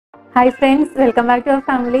Hi friends, welcome back to our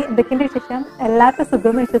family. എന്തൊക്കെയുണ്ട് വിശേഷം? എല്ലാവർക്കും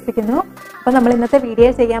സുഖമെന്ന് വിശ്വസിക്കുന്നു. അപ്പോൾ നമ്മൾ ഇന്നത്തെ വീഡിയോ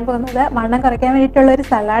ചെയ്യാൻ പോകുന്നത് വണ്ണം കുറയ്ക്കാൻ വേണ്ടിയിട്ടുള്ള ഒരു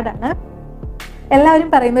സലാഡാണ്. എല്ലാവരും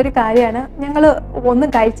പറയുന്ന ഒരു കാര്യമാണ് ഞങ്ങൾ ഒന്നും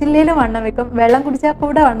കഴിച്ചില്ലെങ്കിലും വണ്ണം വെക്കും, വെള്ളം കുടിച്ചാൽ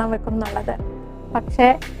കൂടെ വണ്ണം വെക്കും എന്നുള്ളത്. പക്ഷേ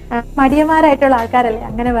മടിയന്മാരായിട്ടുള്ള ആൾക്കാരല്ലേ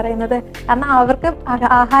അങ്ങനെ പറയുന്നത്. കാരണം അവർക്ക്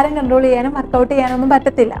ആഹാരം കൺട്രോൾ ചെയ്യാനും വർക്കൗട്ട് ചെയ്യാനൊന്നും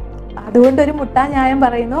പറ്റത്തില്ല. അതുകൊണ്ട് ഒരു മുട്ടാ ന്യായം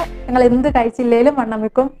പറയുന്നു, ഞങ്ങൾ എന്ത് കഴിച്ചില്ലെങ്കിലും വണ്ണം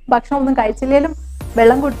വെക്കും, ഭക്ഷണം ഒന്നും കഴിച്ചില്ലെങ്കിലും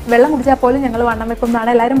വെള്ളം കുടിച്ചാൽ പോലും ഞങ്ങൾ വണ്ണം വെക്കും എന്നാണ്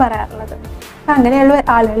എല്ലാവരും പറയാറുള്ളത്. അപ്പം അങ്ങനെയുള്ള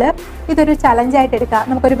ആളുകൾ ഇതൊരു ചലഞ്ചായിട്ട് എടുക്കാം.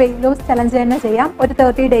 നമുക്കൊരു വെയിറ്റ് ലോസ് ചലഞ്ച് തന്നെ ചെയ്യാം. ഒരു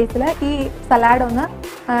 30 ഡേയ്സിൽ ഈ സലാഡ് ഒന്ന്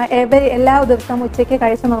എല്ലാ ദിവസവും ഉച്ചയ്ക്ക്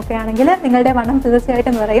കഴിച്ചു നോക്കുകയാണെങ്കിൽ നിങ്ങളുടെ വണ്ണം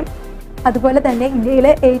തീർച്ചയായിട്ടും കുറയും. അതുപോലെ തന്നെ ഇന്ത്യയിൽ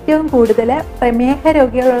ഏറ്റവും കൂടുതൽ പ്രമേഹ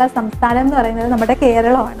രോഗികളുള്ള സംസ്ഥാനം എന്ന് പറയുന്നത് നമ്മുടെ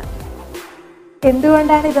കേരളമാണ്.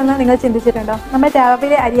 എന്തുകൊണ്ടാണ് ഇതെന്ന് നിങ്ങൾ ചിന്തിച്ചിട്ടുണ്ടോ? നമ്മൾ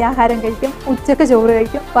രാവിലെ അരിയാഹാരം കഴിക്കും, ഉച്ചക്ക് ചോറ്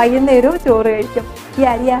കഴിക്കും, വൈകുന്നേരവും ചോറ് കഴിക്കും. ഈ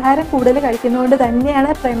അരിയാഹാരം കൂടുതൽ കഴിക്കുന്നതുകൊണ്ട് തന്നെയാണ്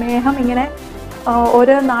പ്രമേഹം ഇങ്ങനെ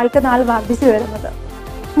ഓരോ നാൾക്ക് നാൾ വർദ്ധിച്ചു വരുന്നത്.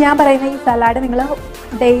 ഞാൻ പറയുന്ന ഈ സലാഡ് നിങ്ങൾ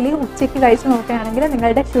ഡെയിലി ഉച്ചയ്ക്ക് കഴിച്ച് നോക്കുകയാണെങ്കിൽ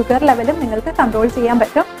നിങ്ങളുടെ ഷുഗർ ലെവലും നിങ്ങൾക്ക് കൺട്രോൾ ചെയ്യാൻ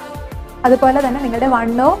പറ്റും. അതുപോലെ തന്നെ നിങ്ങളുടെ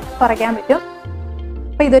വണ്ണവും കുറയ്ക്കാൻ പറ്റും.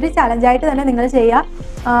 അപ്പോൾ ഇതൊരു ചലഞ്ചായിട്ട് തന്നെ നിങ്ങൾ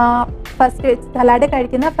ചെയ്യുക. ഫസ്റ്റ് സലാഡ്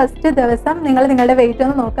കഴിക്കുന്ന ഫസ്റ്റ് ദിവസം നിങ്ങൾ നിങ്ങളുടെ വെയിറ്റ്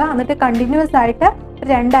ഒന്ന് നോക്കുക. എന്നിട്ട് കണ്ടിന്യൂസ് ആയിട്ട്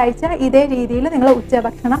 2 ആഴ്ച ഇതേ രീതിയിൽ നിങ്ങൾ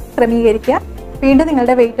ഉച്ചഭക്ഷണം ക്രമീകരിക്കുക. വീണ്ടും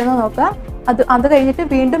നിങ്ങളുടെ വെയിറ്റ് ഒന്ന് നോക്കുക. അത് കഴിഞ്ഞിട്ട്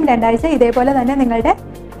വീണ്ടും 2 ആഴ്ച ഇതേപോലെ തന്നെ നിങ്ങളുടെ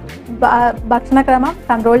ഭക്ഷണക്രമം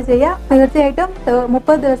കൺട്രോൾ ചെയ്യുക. തീർച്ചയായിട്ടും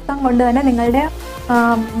 30 ദിവസം കൊണ്ട് തന്നെ നിങ്ങളുടെ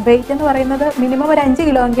വെയിറ്റ് എന്ന് പറയുന്നത് മിനിമം ഒരു 5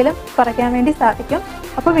 കിലോ എങ്കിലും കുറയ്ക്കാൻ വേണ്ടി സാധിക്കും.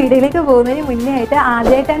 അപ്പോൾ വീഡിയോയിലേക്ക് പോകുന്നതിന് മുന്നേ ആയിട്ട്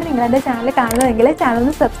ആദ്യമായിട്ടാണ് നിങ്ങൾ എൻ്റെ ചാനൽ കാണുന്നതെങ്കിൽ ചാനൽ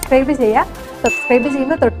ഒന്ന് സബ്സ്ക്രൈബ് ചെയ്യുക. സബ്സ്ക്രൈബ്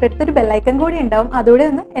ചെയ്യുമ്പോൾ തൊട്ടടുത്തൊരു ബെല്ലൈക്കൺ കൂടി ഉണ്ടാവും, അതുകൂടെ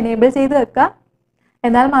ഒന്ന് എനേബിൾ ചെയ്ത് വെക്കുക.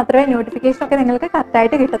 എന്നാൽ മാത്രമേ നോട്ടിഫിക്കേഷൻ ഒക്കെ നിങ്ങൾക്ക്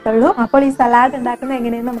കറക്റ്റായിട്ട് കിട്ടത്തുള്ളൂ. അപ്പോൾ ഈ സലാഡ് ഉണ്ടാക്കുന്നത്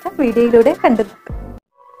എങ്ങനെയെന്ന് നമുക്ക് വീഡിയോയിലൂടെ കണ്ടു നോക്കാം.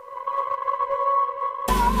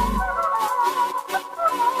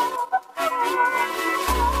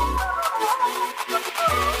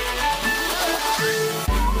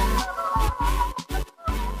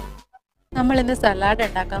 നമ്മളിന്ന് സലാഡ്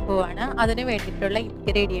ഉണ്ടാക്കാൻ പോവാണ്. അതിന് വേണ്ടിയിട്ടുള്ള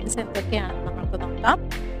ഇൻഗ്രീഡിയൻസ് എന്തൊക്കെയാണെന്ന് നമുക്ക് നോക്കാം.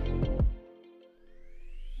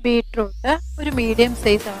 ബീട്രൂട്ട് ഒരു മീഡിയം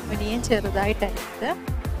സൈസ് ഒനിയൻ ചെറുതായിട്ട് അരിഞ്ഞത്,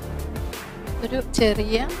 ഒരു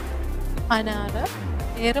ചെറിയ അനാറ്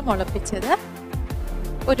ഏറ് മുളപ്പിച്ചത്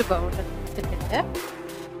ഒരു ബൗൾ എടുത്തിട്ടുണ്ട്,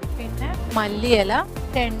 പിന്നെ മല്ലിയില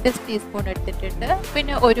 2 ടീസ്പൂൺ എടുത്തിട്ടുണ്ട്,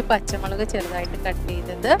 പിന്നെ ഒരു പച്ചമുളക് ചെറുതായിട്ട് കട്ട്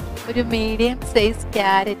ചെയ്തത്, ഒരു മീഡിയം സൈസ്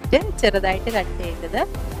ക്യാരറ്റ് ചെറുതായിട്ട് കട്ട് ചെയ്തത്,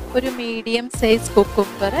 ഒരു മീഡിയം സൈസ്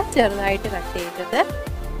കുക്കുംബർ ചെറുതായിട്ട് കട്ട് ചെയ്തത്,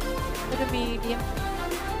 ഒരു മീഡിയം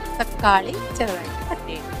തക്കാളി ചെറുതായിട്ട് കട്ട്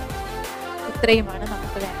ചെയ്തത്. ഇത്രയുമാണ്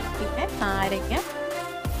നമുക്ക് വേണ്ടത്. പിന്നെ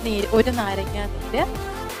ഒരു നാരങ്ങ നീര്,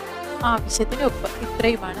 ആവശ്യത്തിന് ഉപ്പ്.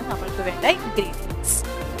 ഇത്രയുമാണ് നമ്മൾക്ക് വേണ്ട ഇൻഗ്രീഡിയൻസ്.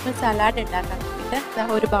 നമ്മൾ സലാഡ് ഉണ്ടാക്കാൻ വേണ്ടിയിട്ട്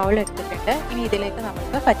ഒരു ബൗൾ എടുത്തിട്ടുണ്ട്. ഇനി ഇതിലേക്ക്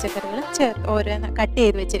നമ്മൾക്ക് പച്ചക്കറികൾ കട്ട്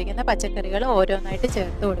ചെയ്ത് വെച്ചിരിക്കുന്ന പച്ചക്കറികൾ ഓരോന്നായിട്ട്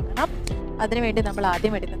ചേർത്ത് കൊടുക്കണം. അതിനുവേണ്ടി നമ്മൾ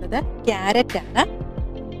ആദ്യം എടുക്കുന്നത് ക്യാരറ്റാണ്.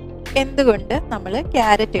 എന്തുകൊണ്ട് നമ്മൾ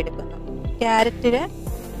ക്യാരറ്റ് എടുക്കുന്നു? ക്യാരറ്റിന്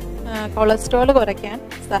കൊളസ്ട്രോൾ കുറയ്ക്കാൻ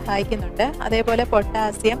സഹായിക്കുന്നുണ്ട്. അതേപോലെ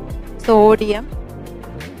പൊട്ടാസ്യം, സോഡിയം,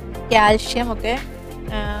 കാൽഷ്യം ഒക്കെ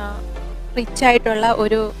റിച്ച് ആയിട്ടുള്ള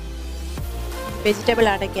ഒരു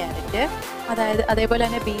വെജിറ്റബിളാണ് ക്യാരറ്റ്. അതേപോലെ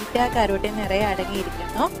തന്നെ ബീറ്റാ കരോട്ടിൻ നിറയെ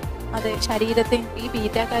അടങ്ങിയിരിക്കുന്നു. അത് ശരീരത്തിൽ ഈ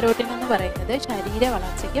ബീറ്റാ കരോട്ടിൻ എന്ന് പറയുന്നത് ശരീര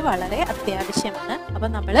വളർച്ചയ്ക്ക് വളരെ അത്യാവശ്യമാണ്. അപ്പം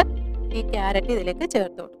നമ്മൾ ഈ ക്യാരറ്റ് ഇതിലേക്ക്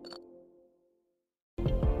ചേർത്ത് കൊടുക്കണം.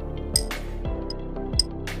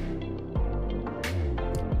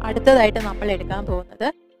 അടുത്തതായിട്ട് നമ്മൾ എടുക്കാൻ പോകുന്നത്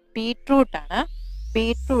ബീട്രൂട്ടാണ്.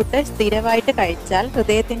 ബീട്രൂട്ട് സ്ഥിരമായിട്ട് കഴിച്ചാൽ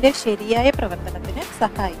ഹൃദയത്തിൻ്റെ ശരിയായ പ്രവർത്തനത്തിന്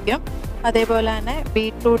സഹായിക്കും. അതേപോലെ തന്നെ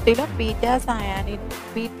ബീട്രൂട്ടിൽ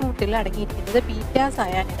അടങ്ങിയിരിക്കുന്നത് ബീറ്റാ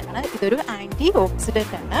സയാനിനാണ്. ഇതൊരു ആൻറ്റി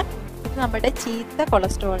ഓക്സിഡൻ്റ് ആണ്. ഇത് നമ്മുടെ ചീത്ത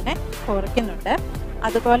കൊളസ്ട്രോളിനെ കുറയ്ക്കുന്നുണ്ട്.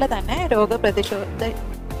 അതുപോലെ തന്നെ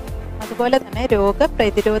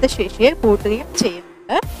രോഗപ്രതിരോധ ശേഷിയെ കൂട്ടുകയും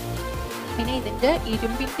ചെയ്യുന്നുണ്ട്. പിന്നെ ഇതിൻ്റെ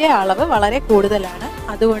ഇരുമ്പിൻ്റെ അളവ് വളരെ കൂടുതലാണ്.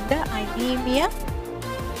 അതുകൊണ്ട് അനീമിയ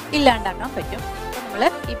ഇല്ലാണ്ടാക്കാൻ പറ്റും. അപ്പോൾ നമ്മൾ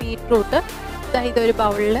ഈ ബീട്രൂട്ട് ഇതൊരു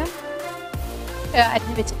ബൗളിൽ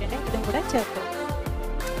അരിഞ്ഞു വെച്ചിട്ടുണ്ട്. ഇതും കൂടെ ചേർത്ത് കൊടുക്കും.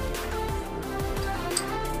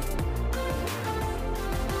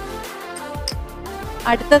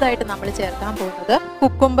 അടുത്തതായിട്ട് നമ്മൾ ചേർക്കാൻ പോകുന്നത്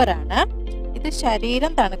കുക്കുംബറാണ്. ഇത്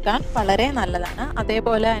ശരീരം തണുക്കാൻ വളരെ നല്ലതാണ്.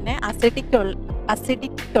 അതേപോലെ തന്നെ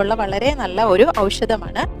അസിഡിക്കുള്ള വളരെ നല്ല ഒരു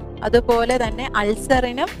ഔഷധമാണ്. അതുപോലെ തന്നെ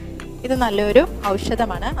അൾസറിനും ഇത് നല്ലൊരു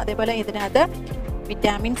ഔഷധമാണ്. അതേപോലെ ഇതിനകത്ത്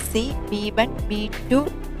vitamin C, B1, B2,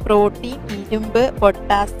 protein, ഇരുമ്പ്,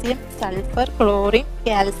 potassium, sulphur, chlorine,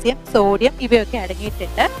 calcium, sodium ഇവയൊക്കെ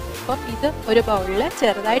അടങ്ങിയിട്ടുണ്ട്. അപ്പം ഇത് ഒരു ബൗളിൽ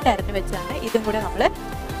ചെറുതായിട്ട് അരിഞ്ഞു വെച്ചാണ് ഇതും കൂടെ നമ്മൾ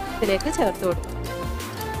ഇതിലേക്ക് ചേർത്ത് കൊടുക്കുന്നത്.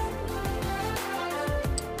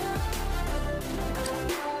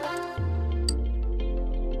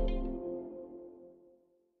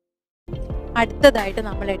 അടുത്തതായിട്ട്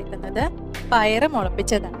നമ്മൾ എടുക്കുന്നത് പയറ്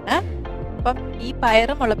മുളപ്പിച്ചതാണ്. അപ്പം ഈ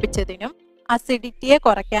പയറ് മുളപ്പിച്ചതിനും അസിഡിറ്റിയെ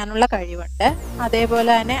കുറയ്ക്കാനുള്ള കഴിവുണ്ട്.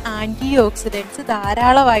 അതേപോലെ തന്നെ ആൻറ്റി ഓക്സിഡൻസ്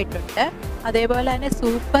ധാരാളമായിട്ടുണ്ട്. അതേപോലെ തന്നെ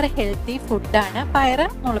സൂപ്പർ ഹെൽത്തി ഫുഡാണ് പയറ്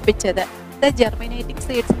മുളപ്പിച്ചത്. ഇത് ജെർമിനേറ്റിംഗ്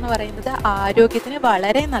സീഡ്സ് എന്ന് പറയുന്നത് ആരോഗ്യത്തിന്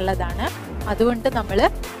വളരെ നല്ലതാണ്. അതുകൊണ്ട് നമ്മൾ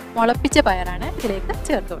മുളപ്പിച്ച പയറാണ് ഇതിലേക്ക്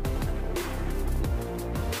ചേർത്ത് കൊടുക്കുന്നത്.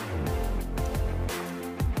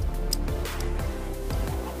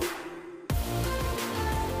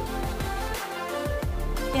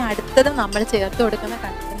 ഇനി അടുത്തത് നമ്മൾ ചേർത്ത് കൊടുക്കുന്ന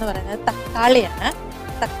കണ്ടന്റ് എന്ന് പറയുന്നത് തക്കാളിയാണ്.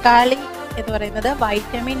 തക്കാളി എന്ന് പറയുന്നത്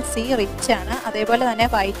വൈറ്റമിൻ സി റിച്ച് ആണ്. അതേപോലെ തന്നെ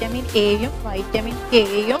വൈറ്റമിൻ എയും വൈറ്റമിൻ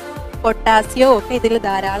കെയും പൊട്ടാസ്യവും ഒക്കെ ഇതിൽ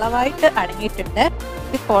ധാരാളമായിട്ട് അടങ്ങിയിട്ടുണ്ട്.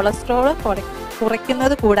 ഇത് കൊളസ്ട്രോൾ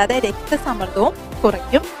കുറയ്ക്കുന്നത് കൂടാതെ രക്തസമ്മർദ്ദവും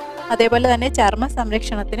കുറയ്ക്കും. അതേപോലെ തന്നെ ചർമ്മ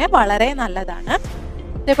സംരക്ഷണത്തിന് വളരെ നല്ലതാണ്.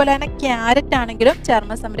 അതേപോലെ തന്നെ ക്യാരറ്റ് ആണെങ്കിലും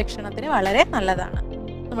ചർമ്മ സംരക്ഷണത്തിന് വളരെ നല്ലതാണ്.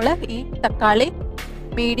 നമ്മൾ ഈ തക്കാളി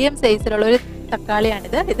മീഡിയം സൈസിലുള്ള ഒരു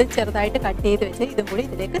തക്കാളിയാണിത്. ഇത് ചെറുതായിട്ട് കട്ട് ചെയ്ത് വെച്ച് ഇതും കൂടി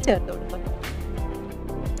ഇതിലേക്ക് ചേർത്ത് കൊടുക്കുന്നു.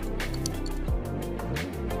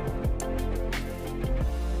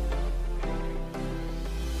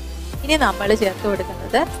 ഇനി നമ്മൾ ചേർത്ത്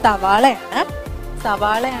കൊടുക്കുന്നത് സവാളയാണ്.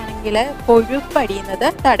 സവാളയാണെങ്കിൽ കൊഴുപ്പടിയുന്നത്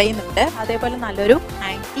തടയുന്നുണ്ട്. അതേപോലെ നല്ലൊരു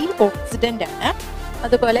ആൻറ്റി ഓക്സിഡൻ്റ് ആണ്.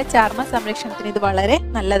 അതുപോലെ ചർമ്മ സംരക്ഷണത്തിന് ഇത് വളരെ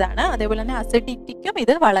നല്ലതാണ്. അതേപോലെ തന്നെ അസിഡിറ്റിക്കും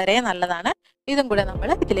ഇത് വളരെ നല്ലതാണ്. ഇതും കൂടെ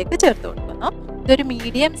നമ്മൾ ഇതിലേക്ക് ചേർത്ത് കൊടുക്കുന്നു. ഇതൊരു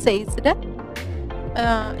മീഡിയം സൈസ്ഡ്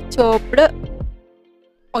ചോപ്ഡ്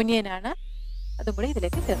ഒനിയനാണ്. അതും കൂടി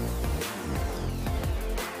ഇതിലേക്ക് ചേർത്ത്.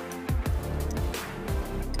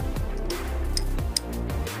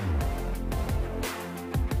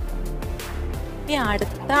 ഇനി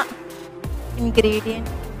അടുത്ത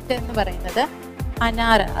ഇൻഗ്രീഡിയൻറ്റ് എന്ന് പറയുന്നത്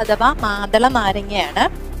അനാർ അഥവാ മാതള നാരങ്ങയാണ്.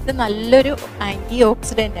 ഇത് നല്ലൊരു ആൻറ്റി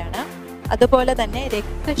ഓക്സിഡൻ്റ് ആണ്. അതുപോലെ തന്നെ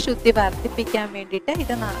രക്തശുദ്ധി വർദ്ധിപ്പിക്കാൻ വേണ്ടിയിട്ട്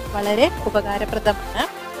ഇത് വളരെ ഉപകാരപ്രദമാണ്.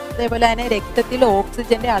 അതേപോലെ തന്നെ രക്തത്തിൽ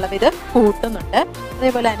ഓക്സിജന്റെ അളവ് ഇത് കൂട്ടുന്നുണ്ട്.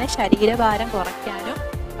 അതേപോലെ തന്നെ ശരീരഭാരം കുറയ്ക്കാനും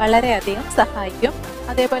വളരെയധികം സഹായിക്കും.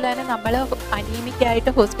 അതേപോലെ തന്നെ നമ്മൾ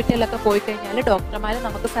അനീമിക്കായിട്ട് ഹോസ്പിറ്റലിലൊക്കെ പോയി കഴിഞ്ഞാൽ ഡോക്ടർമാർ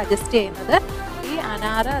നമുക്ക് സജസ്റ്റ് ചെയ്യുന്നത് ഈ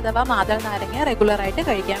അനാർ അഥവാ മാതള നാരങ്ങ റെഗുലറായിട്ട്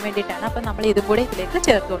കഴിക്കാൻ വേണ്ടിയിട്ടാണ്. അപ്പം നമ്മൾ ഇതും കൂടി ഇതിലേക്ക്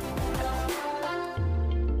ചേർത്ത് കൊടുക്കുന്നത്.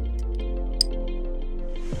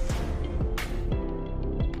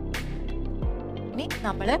 ഇനി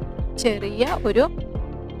നമ്മൾ ചെറിയ ഒരു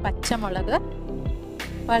പച്ചമുളക്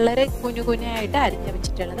വളരെ കുനുകുനായിട്ട് അരിഞ്ഞു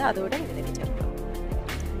വെച്ചിട്ടുള്ളത് അതോടെ ഇതിലേക്ക് ചേർക്കും.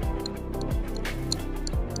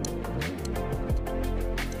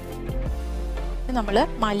 നമ്മൾ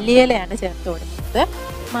മല്ലിയിലയാണ് ചേർത്ത് കൊടുക്കുന്നത്.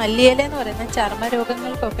 മല്ലിയില എന്ന് പറയുന്നത്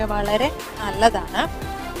ചർമ്മരോഗങ്ങൾക്കൊക്കെ വളരെ നല്ലതാണ്.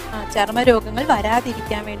 ചർമ്മരോഗങ്ങൾ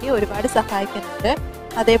വരാതിരിക്കാൻ വേണ്ടി ഒരുപാട് സഹായിക്കുന്നുണ്ട്.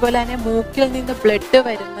 അതേപോലെ തന്നെ മൂക്കിൽ നിന്ന് ബ്ലഡ്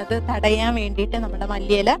വരുന്നത് തടയാൻ വേണ്ടിയിട്ട് നമ്മുടെ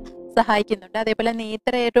മല്ലിയില സഹായിക്കുന്നുണ്ട്. അതേപോലെ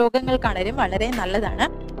നേത്ര രോഗങ്ങൾക്കാണെങ്കിലും വളരെ നല്ലതാണ്.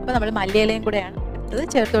 അപ്പോൾ നമ്മൾ മല്ലിയിലയും കൂടെയാണ് ഇത്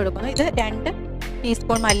ചേർത്ത് കൊടുക്കുന്നു. ഇത് 2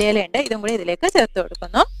 ടീസ്പൂൺ മല്ലിയിലയുണ്ട്. ഇതും കൂടി ഇതിലേക്ക് ചേർത്ത്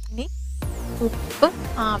കൊടുക്കുന്നു. ഇനി ഉപ്പ്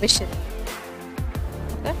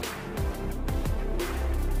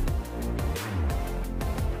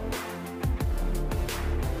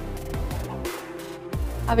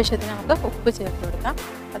ആവശ്യത്തിന് നമുക്ക് ഉപ്പ് ചേർത്ത് കൊടുക്കാം.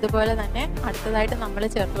 അതുപോലെ തന്നെ അടുത്തതായിട്ട് നമ്മൾ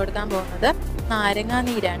ചേർത്ത് കൊടുക്കാൻ പോകുന്നത് നാരങ്ങാ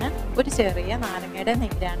നീരാണ്. ഒരു ചെറിയ നാരങ്ങയുടെ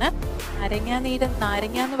നീരാണ്.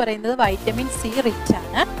 നാരങ്ങ എന്ന് പറയുന്നത് വൈറ്റമിൻ സി റിച്ച്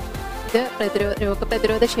ആണ്. ഇത്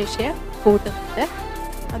രോഗപ്രതിരോധ ശേഷിയെ കൂട്ടുന്നുണ്ട്.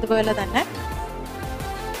 അതുപോലെ തന്നെ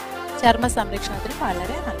ചർമ്മ സംരക്ഷണത്തിന്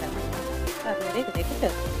വളരെ നല്ലതാണ്. അതുപോലെ ഇതിലേക്ക്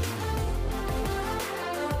ചേർക്കും.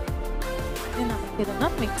 ഇനി നമുക്കിതൊന്ന്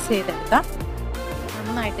മിക്സ് ചെയ്തെടുക്കാം.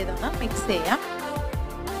 നന്നായിട്ട് ഇതൊന്ന് മിക്സ് ചെയ്യാം.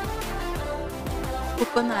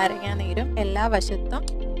 ഉപ്പും നാരങ്ങാ നീരും എല്ലാ വശത്തും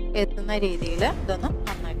എത്തുന്ന രീതിയിൽ ഇതൊന്ന്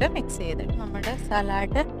നന്നായിട്ട് മിക്സ് ചെയ്തിട്ട് നമ്മുടെ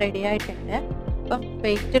സലാഡ് റെഡി ആയിട്ടുണ്ട്. അപ്പം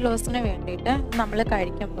വെയിറ്റ് ലോസിന് വേണ്ടിയിട്ട് നമ്മൾ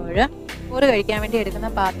കഴിക്കുമ്പോൾ ചോറ് കഴിക്കാൻ വേണ്ടി എടുക്കുന്ന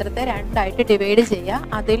പാത്രത്തെ 2ആയിട്ട് ഡിവൈഡ് ചെയ്യുക.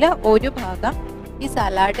 അതിൽ ഒരു ഭാഗം ഈ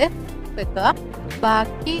സലാഡ് വെക്കുക.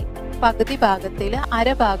 ബാക്കി പകുതി ഭാഗത്തിൽ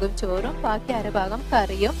അരഭാഗം ചോറും ബാക്കി അരഭാഗം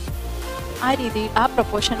കറിയും ആ രീതിയിൽ ആ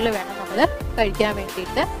പ്രൊപ്പോർഷനിൽ വേണം നമ്മൾ കഴിക്കാൻ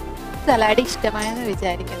വേണ്ടിയിട്ട്. സലാഡ് ഇഷ്ടമായെന്ന്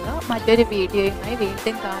വിചാരിക്കുന്നു. മറ്റൊരു വീഡിയോയുമായി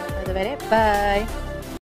വീണ്ടും കാണുന്നത് വരെ ബൈ.